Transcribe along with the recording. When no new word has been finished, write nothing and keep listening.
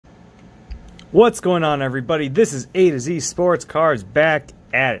What's going on, everybody? This is A to Z Sports Cards back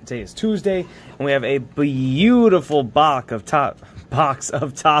at it. Today is Tuesday, and we have a beautiful box of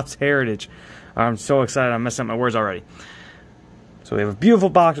Topps Heritage. I'm so excited. I'm messing up my words already. So we have a beautiful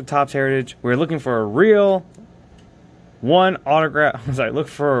box of Topps Heritage. We're looking for a real one autograph. I'm sorry, look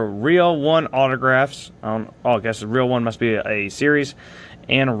for a real one autographs. I guess the real one must be a series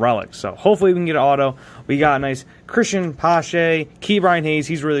and relics. So hopefully we can get an auto. We got a nice Cristian Pache, Ke'Bryan Hayes.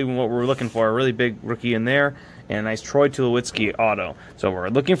 He's really what we're looking for. A really big rookie in there. And a nice Troy Tulowitzki auto. So we're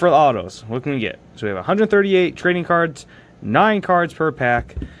looking for the autos. What can we get? So we have 138 trading cards, 9 cards per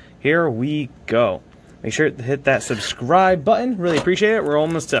pack. Here we go. Make sure to hit that subscribe button. Really appreciate it. We're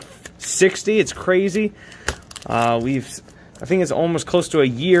almost to 60. It's crazy. I think it's almost close to a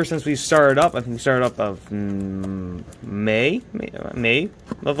year since we started up. I think we started up of May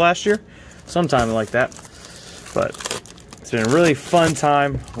of last year, sometime like that. But it's been a really fun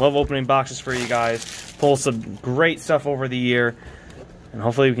time. Love opening boxes for you guys. Pull some great stuff over the year, and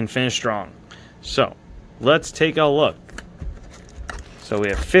hopefully we can finish strong. So let's take a look. So we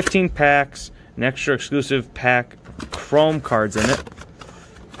have 15 packs, an extra exclusive pack, chrome cards in it.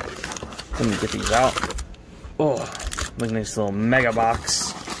 Let me get these out. Oh, look at this little mega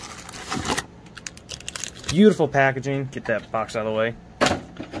box. Beautiful packaging. Get that box out of the way.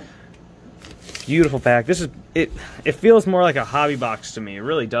 Beautiful pack. This is it. It feels more like a hobby box to me. It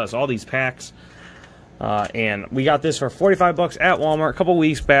really does. All these packs. And we got this for 45 bucks at Walmart a couple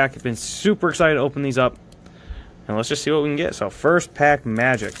weeks back. I've been super excited to open these up. And let's just see what we can get. So first pack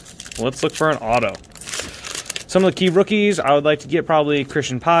magic. Let's look for an auto. Some of the key rookies I would like to get probably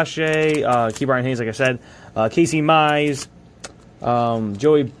Cristian Pache, Ke'Bryan Hayes, like I said, Casey Mize,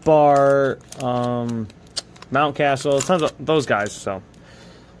 Joey Bart, Mountcastle, tons of those guys. So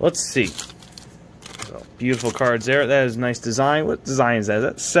let's see. So beautiful cards there. That is nice design. What design is that? Is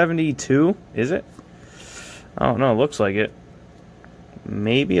that 72? Is it? Oh no, it looks like it.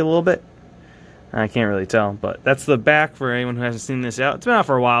 Maybe a little bit. I can't really tell, but that's the back for anyone who hasn't seen this out. It's been out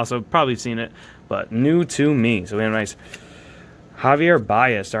for a while, so probably seen it, but new to me. So we have a nice Javier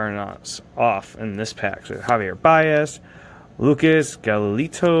Baez starting us off in this pack. So Javier Baez, Lucas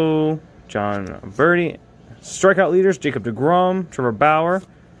Galito, John Birdie, strikeout leaders, Jacob deGrom, Trevor Bauer,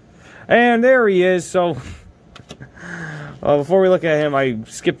 and there he is. So before we look at him, I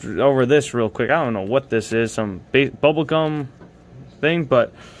skipped over this real quick. I don't know what this is, some bubblegum thing,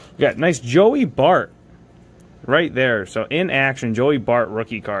 but we got nice Joey Bart right there. So in action, Joey Bart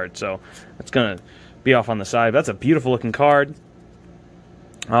rookie card. So that's going to be off on the side. That's a beautiful looking card.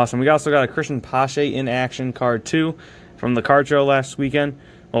 Awesome. We also got a Cristian Pache in action card too from the card show last weekend.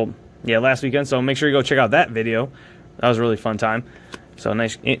 Well, yeah, last weekend. So make sure you go check out that video. That was a really fun time. So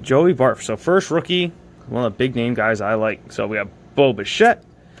nice Joey Bart. So first rookie, one of the big name guys I like. So we have Bo Bichette,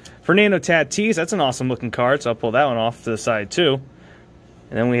 Fernando Tatis. That's an awesome looking card. So I'll pull that one off to the side too.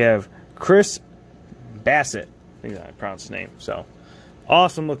 And then we have Chris Bassett. I think I pronounced his name. So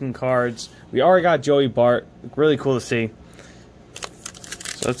awesome looking cards. We already got Joey Bart. Really cool to see.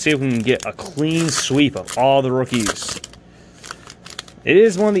 So let's see if we can get a clean sweep of all the rookies. It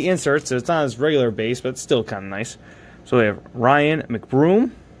is one of the inserts, so it's not as regular base, but it's still kind of nice. So we have Ryan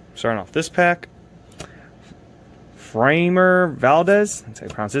McBroom starting off this pack. Framer Valdez, that's how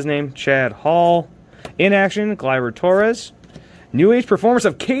you pronounce his name. Chad Hall. In action, Gleyber Torres. New Age Performance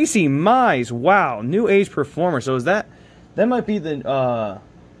of Casey Mize. Wow, New Age Performer. So is that might be the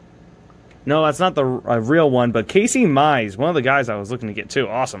no, that's not the real one, but Casey Mize, one of the guys I was looking to get too.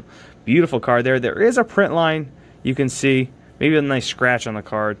 Awesome. Beautiful card there. There is a print line you can see. Maybe a nice scratch on the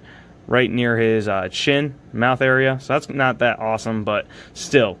card right near his chin, mouth area. So that's not that awesome, but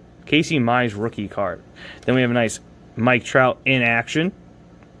still. Casey Mize rookie card. Then we have a nice Mike Trout in action.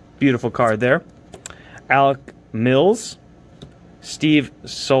 Beautiful card there. Alec Mills. Steve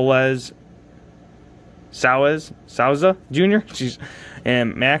Souza Jr.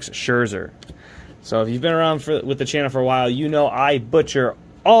 and Max Scherzer. So if you've been around with the channel for a while, you know I butcher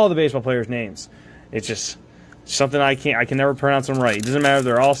all the baseball players' names. It's just something I can never pronounce them right. It doesn't matter if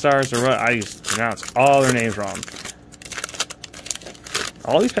they're all-stars or what, I just pronounce all their names wrong.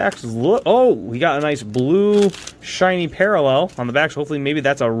 All these packs look... Oh, we got a nice blue shiny parallel on the back, so hopefully maybe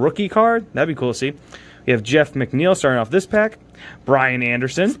that's a rookie card. That'd be cool to see. We have Jeff McNeil starting off this pack. Brian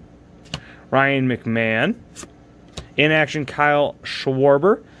Anderson. Ryan McMahon. In action, Kyle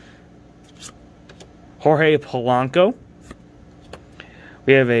Schwarber. Jorge Polanco.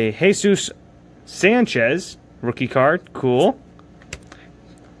 We have a Jesus Sanchez rookie card. Cool.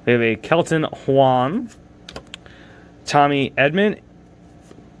 We have a Kelton Juan. Tommy Edman.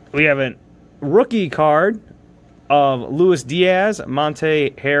 We have a rookie card of Luis Diaz,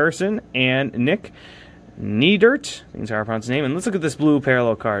 Monte Harrison, and Nick Neidert. I think that's how I pronounce his name. And let's look at this blue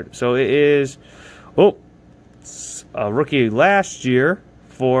parallel card. So it is, it's a rookie last year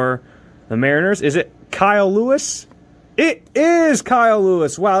for the Mariners. Is it Kyle Lewis? It is Kyle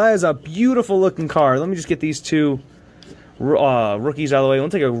Lewis. Wow, that is a beautiful looking card. Let me just get these two rookies out of the way.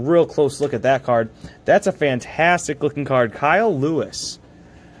 Let's take a real close look at that card. That's a fantastic looking card. Kyle Lewis.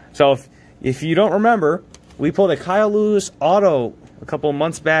 So if you don't remember, we pulled a Kyle Lewis auto a couple of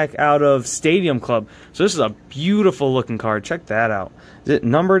months back out of Stadium Club. So this is a beautiful looking card. Check that out. Is it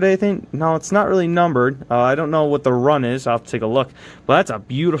numbered, I think? No, it's not really numbered. I don't know what the run is. I'll have to take a look. But that's a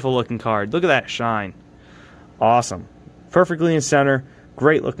beautiful looking card. Look at that shine. Awesome. Perfectly in center.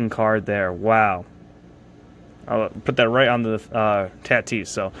 Great looking card there. Wow. I'll put that right on the Tatis.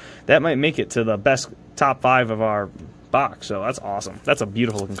 So that might make it to the best top 5 of our box. So that's awesome. That's a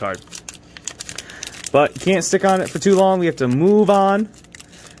beautiful looking card. But you can't stick on it for too long. We have to move on.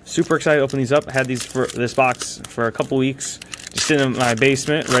 Super excited to open these up. I had these for this box for a couple weeks. Just sitting in my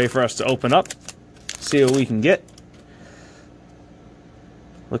basement, ready for us to open up. See what we can get.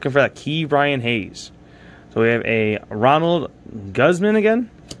 Looking for that Ke'Bryan Hayes. So we have a Ronald Guzman again.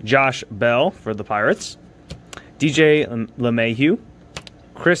 Josh Bell for the Pirates. DJ LeMahieu.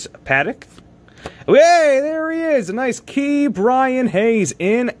 Chris Paddock. Hey, there he is. A nice Ke'Bryan Hayes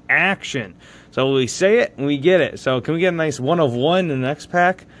in action. So we say it and we get it. So can we get a nice 1 of 1 in the next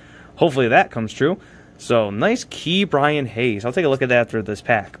pack? Hopefully that comes true. So nice Ke'Bryan Hayes. I'll take a look at that after this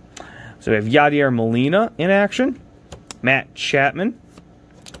pack. So we have Yadier Molina in action. Matt Chapman.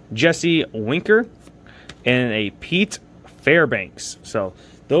 Jesse Winker. And a Pete Fairbanks. So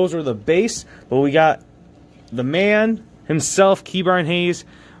those are the base. But we got the man himself, Ke'Bryan Hayes.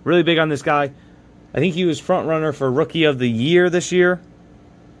 Really big on this guy. I think he was front runner for Rookie of the Year this year.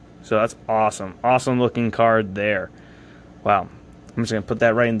 So that's awesome. Awesome looking card there. Wow. I'm just going to put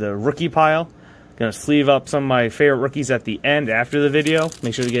that right in the rookie pile. Going to sleeve up some of my favorite rookies at the end after the video.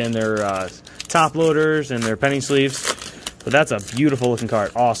 Make sure to get in their top loaders and their penny sleeves. But that's a beautiful looking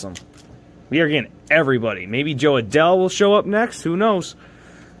card. Awesome. We are getting everybody. Maybe Joe Adell will show up next. Who knows?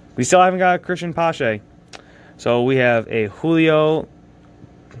 We still haven't got a Christian Pache. So we have a Julio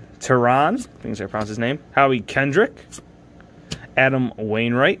Teheran. I think that's how I pronounce his name. Howie Kendrick. Adam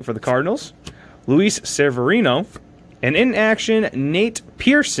Wainwright for the Cardinals. Luis Severino. And in action, Nate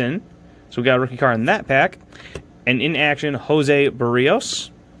Pearson. So we got a rookie card in that pack. And in action, Jose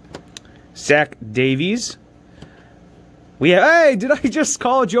Barrios. Zach Davies. We have, hey, did I just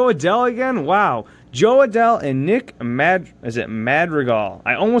call Joe Adell again? Wow. Joe Adell and Nick Madrigal.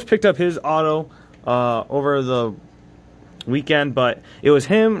 I almost picked up his auto over the weekend, but it was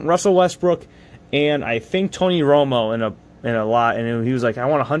him, Russell Westbrook, and I think Tony Romo in a lot. And he was like, I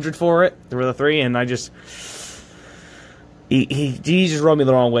want 100 for it. There were the 3, and I just... He just rubbed me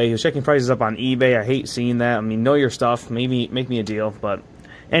the wrong way. He was checking prices up on eBay. I hate seeing that. I mean, know your stuff. Maybe make me a deal. But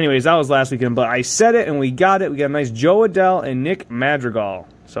anyways, that was last weekend. But I said it, and we got it. We got a nice Joe Adell and Nick Madrigal.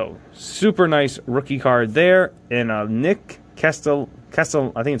 So super nice rookie card there. And Nick I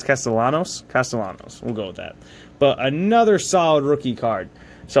think it's Castellanos. We'll go with that. But another solid rookie card.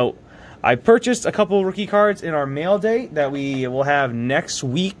 So I purchased a couple of rookie cards in our mail day that we will have next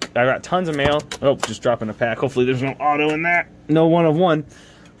week. I got tons of mail. Oh, just dropping a pack. Hopefully there's no auto in that. No 1 of 1.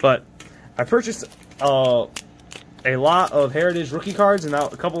 But I purchased a lot of Heritage rookie cards, and now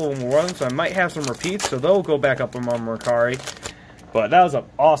a couple of them will run, so I might have some repeats, so they'll go back up on my Mercari. But that was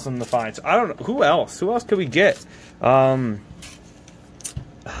awesome to find. So I don't know. Who else? Who else could we get? Joe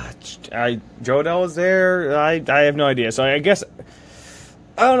Adell was there. I have no idea. So I guess,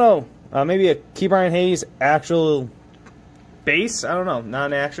 I don't know. Maybe a Ke'Bryan Hayes actual base. I don't know. Not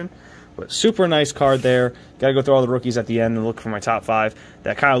in action. But super nice card there. Got to go through all the rookies at the end and look for my top 5.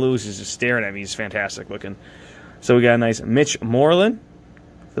 That Kyle Lewis is just staring at me. He's fantastic looking. So we got a nice Mitch Moreland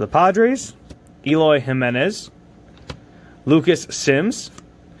for the Padres. Eloy Jimenez. Lucas Sims.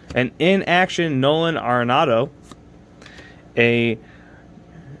 And in action, Nolan Arenado. A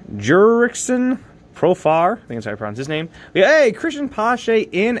Jurickson Profar, I think that's how I pronounce his name. Hey, Christian Pache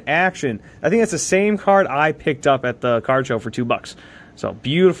in action. I think that's the same card I picked up at the card show for $2. So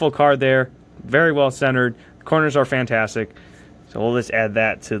beautiful card there. Very well centered. The corners are fantastic. So we'll just add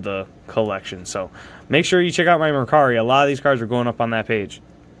that to the collection. So make sure you check out my Mercari. A lot of these cards are going up on that page.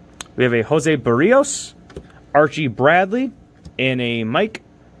 We have a Jose Barrios, Archie Bradley, and a Mike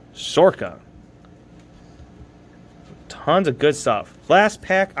Soroka. Tons of good stuff. Last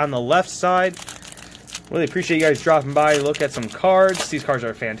pack on the left side. Really appreciate you guys dropping by to look at some cards. These cards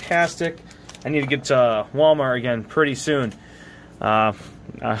are fantastic. I need to get to Walmart again pretty soon.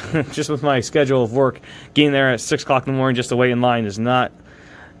 Just with my schedule of work, getting there at 6 o'clock in the morning just to wait in line is not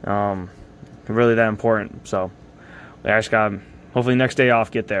really that important. So I just got hopefully next day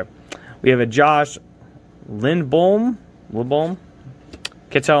off get there. We have a Josh Lindbolm,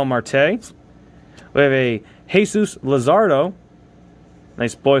 Ketel Marte. We have a Jesus Luzardo.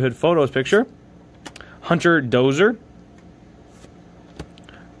 Nice boyhood photos picture. Hunter Dozier.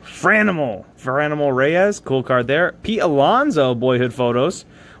 Franimal Reyes. Cool card there. Pete Alonso boyhood photos.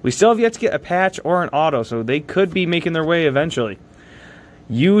 We still have yet to get a patch or an auto, so they could be making their way eventually.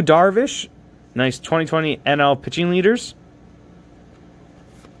 Yu Darvish. Nice 2020 NL pitching leaders.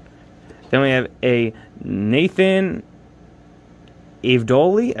 Then we have a Nathan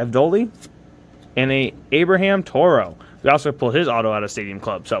Avdoli, and a Abraham Toro. We also pulled his auto out of Stadium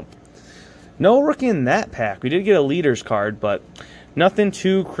Club. So no rookie in that pack. We did get a leaders card, but nothing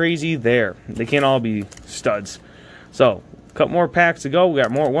too crazy there. They can't all be studs. So a couple more packs to go. We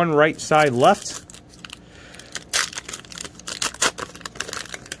got one right side left.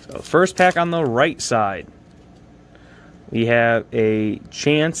 So first pack on the right side. We have a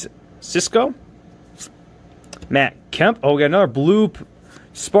Chance Cisco. Matt Kemp. Oh, we got another blue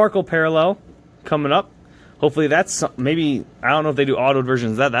sparkle parallel coming up. Hopefully that's maybe, I don't know if they do autoed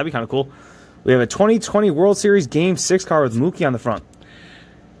versions of that. That'd be kind of cool. We have a 2020 World Series Game 6 card with Mookie on the front.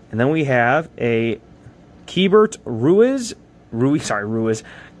 And then we have a Keibert Ruiz,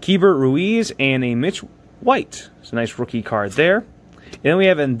 Keibert Ruiz, and a Mitch White. It's a nice rookie card there. And then we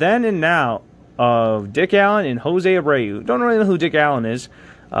have a then and now of Dick Allen and Jose Abreu. Don't really know who Dick Allen is.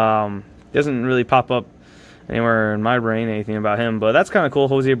 Doesn't really pop up anywhere in my brain, anything about him. But that's kind of cool.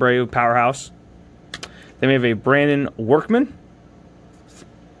 Jose Abreu, powerhouse. Then we have a Brandon Workman.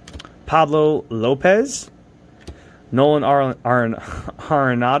 Pablo Lopez. Nolan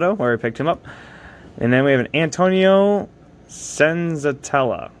Arenado, where I picked him up. And then we have an Antonio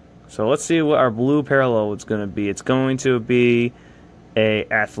Senzatella. So let's see what our blue parallel is going to be. It's going to be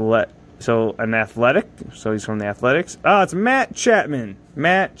an athletic. So he's from the Athletics. Oh, it's Matt Chapman.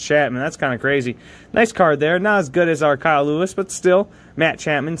 That's kind of crazy. Nice card there. Not as good as our Kyle Lewis, but still, Matt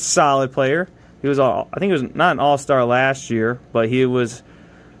Chapman, solid player. He was I think he was not an All-Star last year, but he was,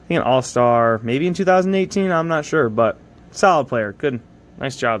 I think, an All-Star maybe in 2018. I'm not sure, but solid player. Good,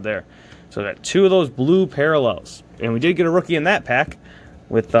 nice job there. So we got two of those blue parallels, and we did get a rookie in that pack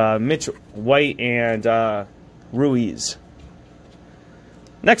with Mitch White and Ruiz.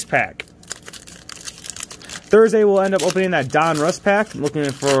 Next pack. Thursday we'll end up opening that Donruss pack. I'm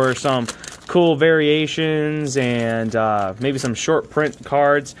looking for some cool variations and maybe some short print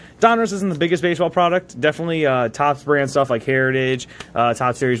cards. Donruss isn't the biggest baseball product. Definitely Topps brand stuff like Heritage,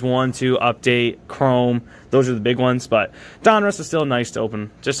 Topps Series 1, 2, Update, Chrome. Those are the big ones. But Donruss is still nice to open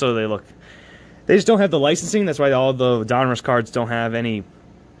just so they look. They just don't have the licensing. That's why all the Donruss cards don't have any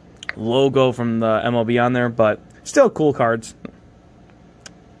logo from the MLB on there. But still cool cards.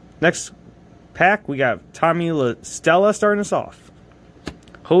 Next pack, we got Tommy La Stella starting us off.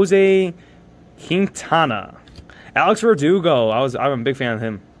 Jose Quintana. Alex Verdugo. I'm a big fan of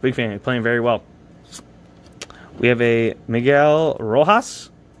him. Big fan. He's playing very well. We have a Miguel Rojas.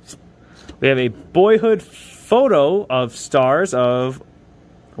 We have a boyhood photo of stars of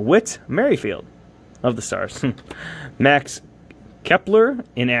Whit Merrifield. Of the stars. Max Kepler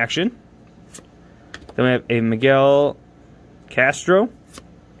in action. Then we have a Miguel Castro.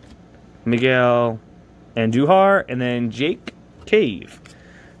 Miguel Andujar, and then Jake Cave.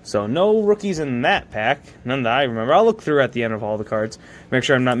 So no rookies in that pack, none that I remember. I'll look through at the end of all the cards, make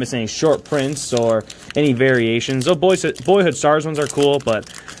sure I'm not missing any short prints or any variations. Those Boyhood Stars ones are cool,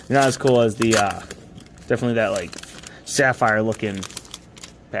 but not as cool as the definitely that like sapphire looking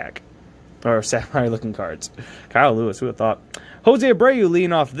pack or sapphire looking cards. Kyle Lewis, who would have thought? Jose Abreu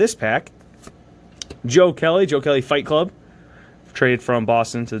leading off this pack. Joe Kelly Fight Club, traded from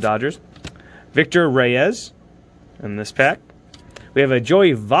Boston to the Dodgers. Victor Reyes in this pack. We have a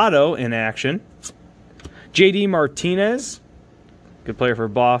Joey Votto in action. JD Martinez, good player for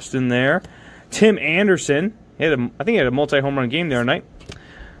Boston there. Tim Anderson, I think he had a multi-home run game the other night.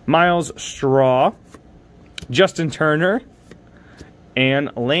 Miles Straw, Justin Turner,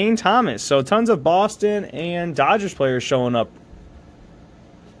 and Lane Thomas. So tons of Boston and Dodgers players showing up.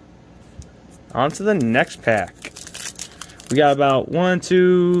 On to the next pack. We got about 1,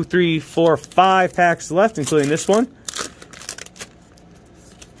 2, 3, 4, 5 packs left, including this one.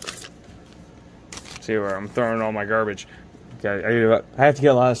 See where I'm throwing all my garbage. I have to get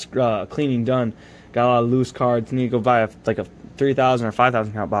a lot of cleaning done. Got a lot of loose cards. Need to go buy like a 3,000 or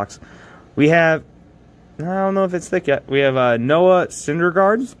 5,000 count box. We have, I don't know if it's thick yet. We have Noah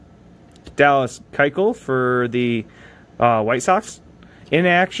Syndergaard, Dallas Keuchel for the White Sox, in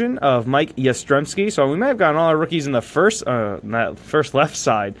action of Mike Yastrzemski. So we might have gotten all our rookies in the first left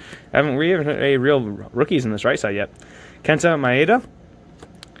side. We haven't had any real rookies in this right side yet. Kenta Maeda,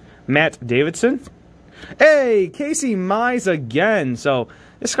 Matt Davidson. Hey, Casey Mize again. So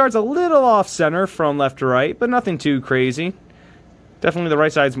this card's a little off center from left to right, but nothing too crazy. Definitely the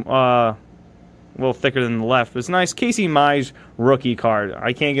right side's a little thicker than the left, but it's nice. Casey Mize rookie card.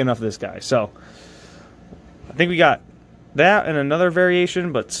 I can't get enough of this guy. So I think we got that and another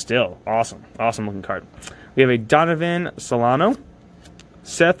variation, but still awesome. Awesome looking card. We have a Donovan Solano,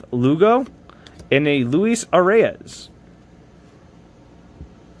 Seth Lugo, and a Luis Arraez.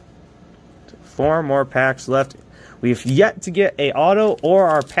 4 more packs left. We've yet to get a auto or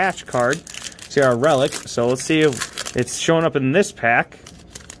our patch card. See our relic. So let's see if it's showing up in this pack.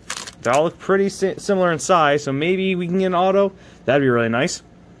 They all look pretty similar in size, so maybe we can get an auto. That'd be really nice.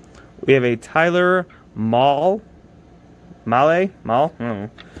 We have a Tyler Mall. I don't know.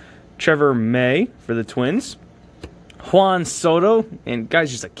 Trevor May for the Twins. Juan Soto. And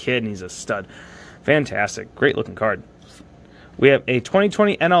guy's just a kid and he's a stud. Fantastic. Great looking card. We have a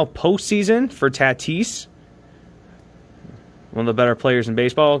 2020 NL postseason for Tatis. One of the better players in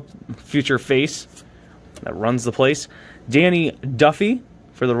baseball. Future face that runs the place. Danny Duffy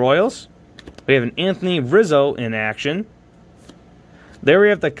for the Royals. We have an Anthony Rizzo in action. There we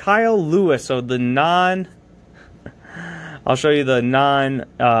have the Kyle Lewis. So the I'll show you the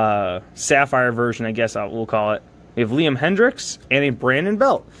non-Sapphire version, I guess we'll call it. We have Liam Hendricks and a Brandon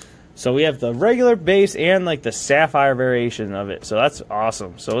Belt. So we have the regular base and like the Sapphire variation of it. So that's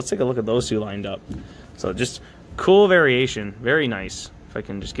awesome. So let's take a look at those two lined up. So just cool variation. Very nice. If I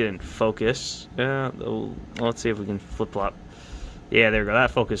can just get in focus. Let's see if we can flip-flop. Yeah, there we go. That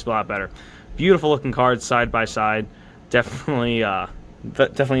focused a lot better. Beautiful looking cards side by side. Definitely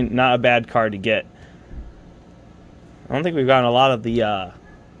not a bad card to get. I don't think we've gotten a lot of the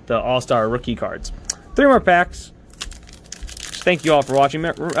All-Star rookie cards. 3 more packs. Thank you all for watching.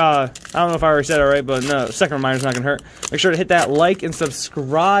 I don't know if I already said it right, but no, second reminder's not going to hurt. Make sure to hit that like and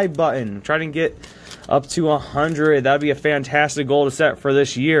subscribe button. Try to get up to 100. That would be a fantastic goal to set for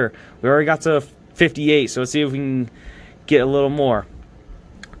this year. We already got to 58, so let's see if we can get a little more.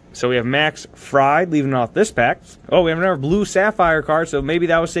 So we have Max Fried leaving off this pack. Oh, we have another blue Sapphire card, so maybe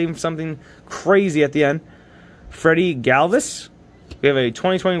that was saving something crazy at the end. Freddie Galvis. We have a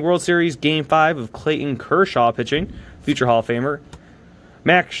 2020 World Series Game 5 of Clayton Kershaw pitching. Future Hall of Famer.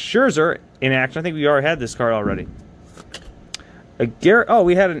 Max Scherzer in action. I think we already had this card already.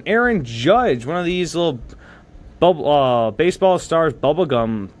 We had an Aaron Judge. One of these little baseball stars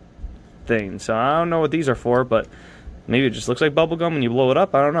bubblegum things. So I don't know what these are for, but maybe it just looks like bubblegum when you blow it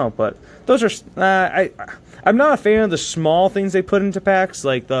up. I don't know. But those are... I'm not a fan of the small things they put into packs,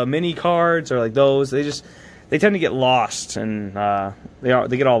 like the mini cards or like those. They tend to get lost, and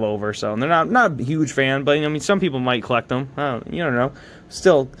they get all over. So they're not a huge fan, but I mean, some people might collect them. You don't know.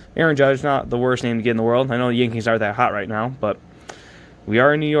 Still, Aaron Judge, not the worst name to get in the world. I know the Yankees aren't that hot right now, but we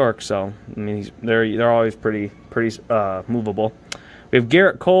are in New York, so I mean, they're always pretty movable. We have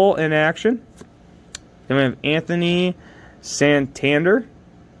Garrett Cole in action. Then we have Anthony Santander.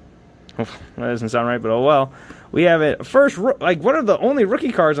 Oh, that doesn't sound right, but oh well. We have it first, like one of the only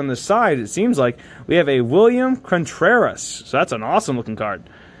rookie cards on this side, it seems like. We have a William Contreras. So that's an awesome looking card.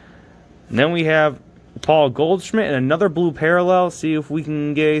 And then we have Paul Goldschmidt and another blue parallel. See if we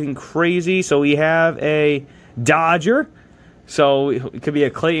can get anything crazy. So we have a Dodger. So it could be a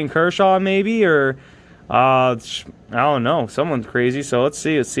Clayton Kershaw maybe, or I don't know, someone's crazy. So let's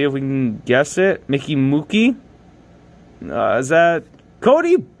see if we can guess it. Mickey Mookie. Is that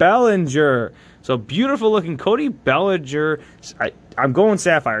Cody Bellinger? So beautiful looking Cody Bellinger. I'm going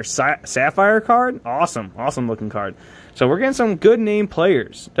Sapphire. Sapphire card? Awesome. Awesome looking card. So we're getting some good name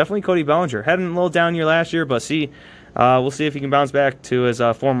players. Definitely Cody Bellinger. Had a little down year last year, but we'll see if he can bounce back to his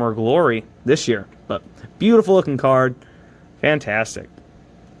former glory this year. But beautiful looking card. Fantastic.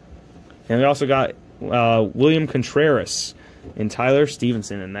 And we also got William Contreras and Tyler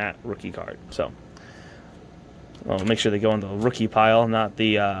Stevenson in that rookie card. So I'll make sure they go in the rookie pile, not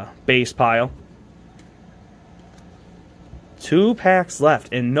the base pile. 2 packs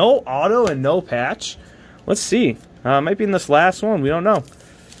left, and no auto and no patch. Let's see. Might be in this last one. We don't know.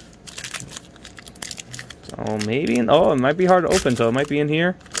 So maybe it might be hard to open, so it might be in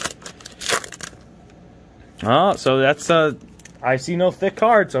here. Oh, so that's I see no thick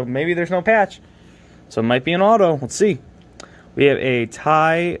card, so maybe there's no patch. So it might be an auto. Let's see. We have a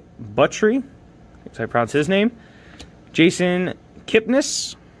Ty Buttrey. If I pronounce his name. Jason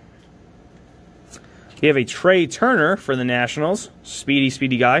Kipnis. We have a Trey Turner for the Nationals.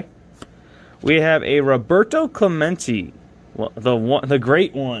 Speedy guy. We have a Roberto Clemente Well, the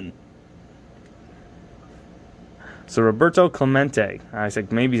great one. So Roberto Clemente. I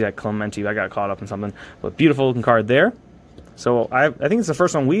said maybe he's at Clemente. I got caught up in something. But beautiful looking card there. So I think it's the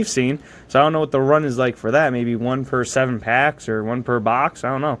first one we've seen. So I don't know what the run is like for that. Maybe 1 per 7 packs or 1 per box. I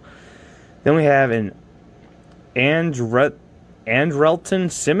don't know. Then we have an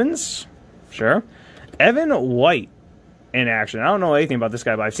Andrelton Simmons. Sure. Evan White in action. I don't know anything about this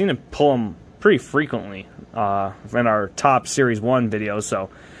guy, but I've seen him pull him pretty frequently in our top Series 1 videos. So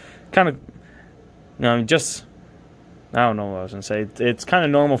kind of, just, I don't know what I was going to say. It's kind of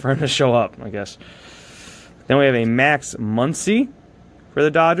normal for him to show up, I guess. Then we have a Max Muncy for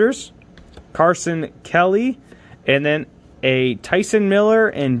the Dodgers. Carson Kelly. And then a Tyson Miller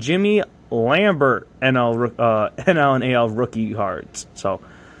and Jimmy Lambert NL and AL rookie cards. So,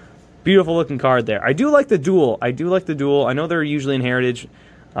 beautiful looking card there. I do like the dual. I know they're usually in Heritage,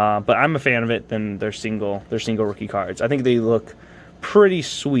 but I'm a fan of it than their single rookie cards. I think they look pretty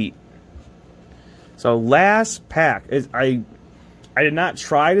sweet. So last pack is I did not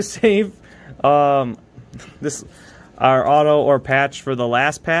try to save this our auto or patch for the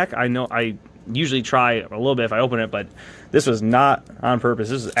last pack. I know I usually try a little bit if I open it, but this was not on purpose.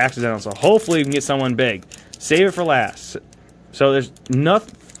 This is accidental. So hopefully we can get someone big. Save it for last. So there's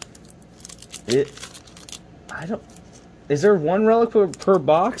nothing. Is there 1 relic per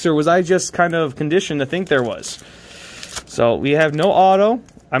box, or was I just kind of conditioned to think there was? So we have no auto.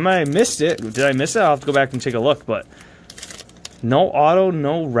 I might have missed it. Did I miss it? I'll have to go back and take a look. But no auto,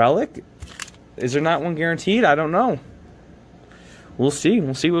 no relic. Is there not one guaranteed? I don't know. We'll see.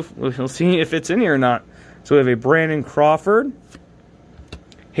 We'll see if it's in here or not. So we have a Brandon Crawford,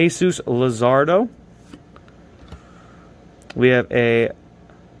 Jesus Luzardo. We have a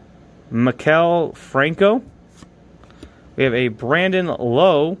Maikel Franco. We have a Brandon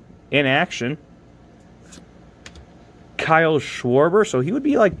Lowe in action. Kyle Schwarber. So he would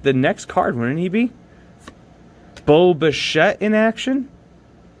be like the next card, wouldn't he be? Bo Bichette in action.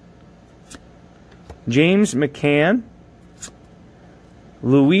 James McCann.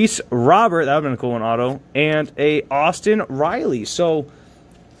 Luis Robert. That would have been a cool one, auto. And a Austin Riley. So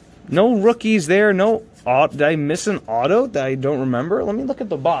no rookies there. No. Did I miss an auto that I don't remember? Let me look at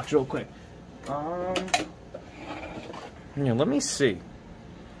the box real quick. Yeah, let me see.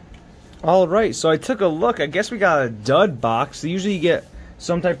 All right, so I took a look. I guess we got a dud box. Usually you get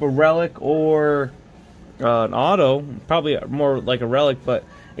some type of relic or an auto, probably more like a relic, but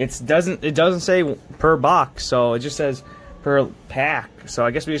it doesn't say per box, so it just says per pack. So I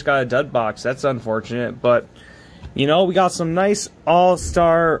guess we just got a dud box. That's unfortunate, but you know, we got some nice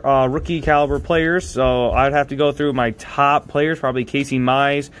all-star rookie caliber players, so I'd have to go through my top players, probably Casey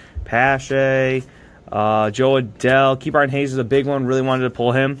Mize, Pache, Joe Adell. Ke'Bryan Hayes is a big one, really wanted to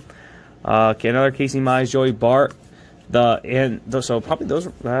pull him. Okay, another Casey Mize, Joey Bart. So probably those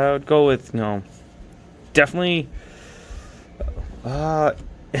I would go with, definitely.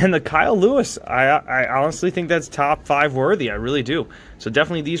 And the Kyle Lewis, I honestly think that's top 5 worthy. I really do. So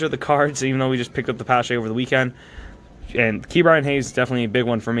definitely these are the cards, even though we just picked up the Pache over the weekend. And Ke'Bryan Hayes is definitely a big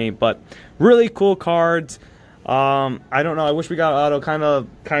one for me. But really cool cards. I don't know. I wish we got auto.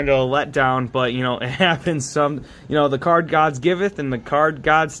 Kind of let down, but it happens. The card gods giveth, and the card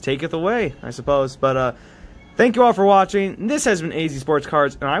gods taketh away, I suppose. But thank you all for watching. This has been AZ Sports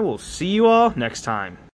Cards, and I will see you all next time.